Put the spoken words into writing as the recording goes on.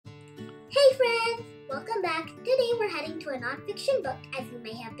Hey friends! Welcome back. Today we're heading to a non-fiction book, as you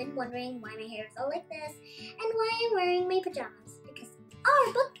may have been wondering why my hair is all like this and why I'm wearing my pajamas, because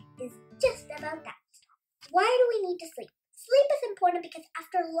our book is just about that. Why do we need to sleep? Sleep is important because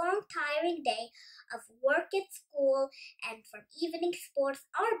after a long tiring day of work at school and from evening sports,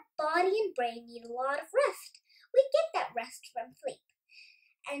 our body and brain need a lot of rest. We get that rest from sleep.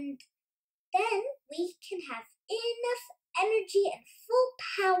 And then we can have enough energy and full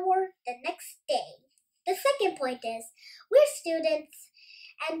power the next day. The second point is we're students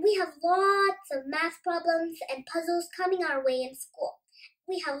and we have lots of math problems and puzzles coming our way in school.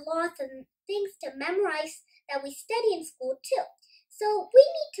 We have lots of things to memorize that we study in school too. So we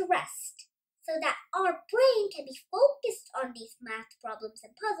need to rest so that our brain can be focused on these math problems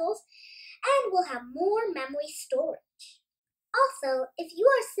and puzzles, and we'll have more memory storage. Also, if you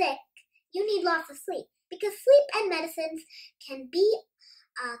are sick, you need lots of sleep, because sleep and medicines can be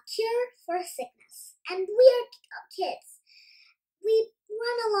a cure for sickness. And we are kids. We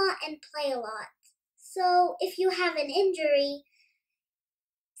run a lot and play a lot. So if you have an injury,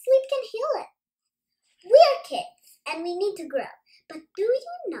 sleep can heal it. We are kids and we need to grow. But do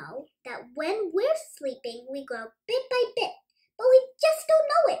you know that when we're sleeping, we grow bit by bit? But we just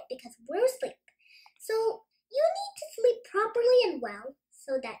don't know it because we're asleep. So you need to sleep properly and well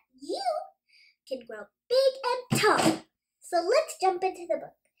so that you can grow big and tall. So let's jump into the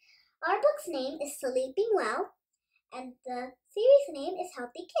book. Our book's name is Sleeping Well, and the series name is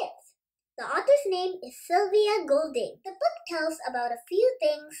Healthy Kids. The author's name is Sylvia Goulding. The book tells about a few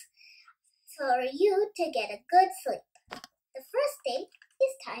things for you to get a good sleep. The first thing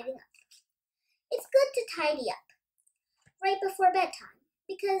is tidying up. It's good to tidy up right before bedtime,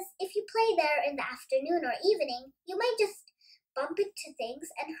 because if you play there in the afternoon or evening, you might just bump into things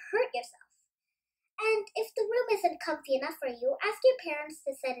and hurt yourself. And if the room isn't comfy enough for you, ask your parents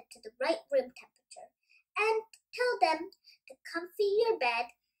to set it to the right room temperature and tell them to comfy your bed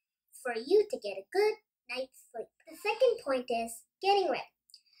for you to get a good night's sleep. The second point is getting ready.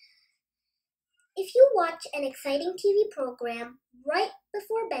 If you watch an exciting TV program right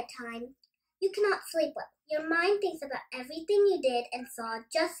before bedtime, you cannot sleep well. Your mind thinks about everything you did and saw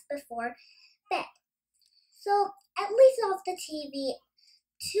just before bed. So at least off the TV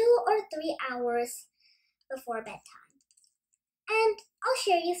 2 or 3 hours before bedtime. And I'll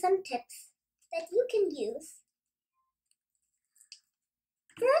share you some tips that you can use.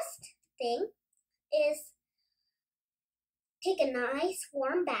 First thing is take a nice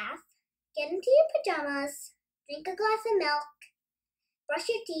warm bath, get into your pajamas, drink a glass of milk, brush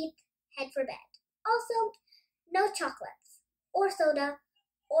your teeth, head for bed. Also, no chocolates or soda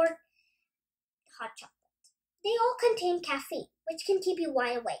or hot chocolate. They all contain caffeine, which can keep you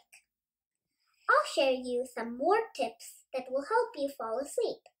wide awake. I'll share you some more tips that will help you fall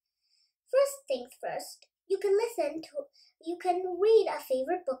asleep. First things first, you can read a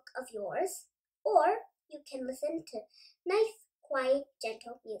favorite book of yours, or you can listen to nice, quiet,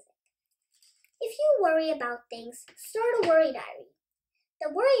 gentle music. If you worry about things, start a worry diary.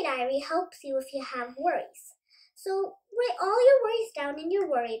 The worry diary helps you if you have worries. So write all your worries down in your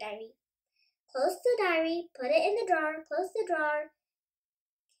worry diary. Close the diary, put it in the drawer, close the drawer,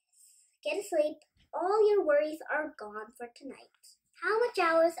 get to sleep. All your worries are gone for tonight. How much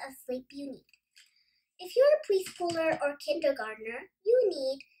hours of sleep you need? If you're a preschooler or kindergartner, you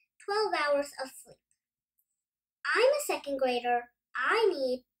need 12 hours of sleep. I'm a second grader. I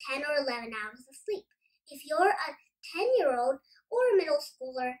need 10 or 11 hours of sleep. If you're a 10-year-old or a middle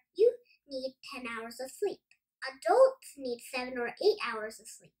schooler, you need 10 hours of sleep. Adults need 7 or 8 hours of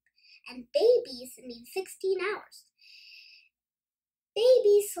sleep, and babies need 16 hours.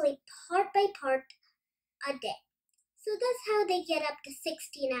 Babies sleep part by part a day. So that's how they get up to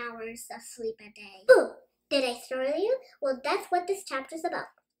 16 hours of sleep a day. Boom! Did I startle you? Well, that's what this chapter is about.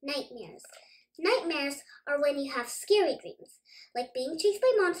 Nightmares. Nightmares are when you have scary dreams, like being chased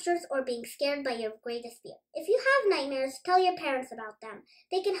by monsters or being scared by your greatest fear. If you have nightmares, tell your parents about them.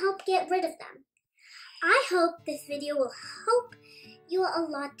 They can help get rid of them. I hope this video will help you a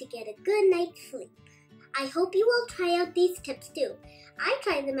lot to get a good night's sleep. I hope you will try out these tips too. I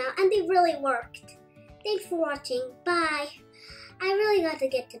tried them out and they really worked. Thanks for watching. Bye. I really got to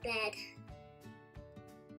get to bed.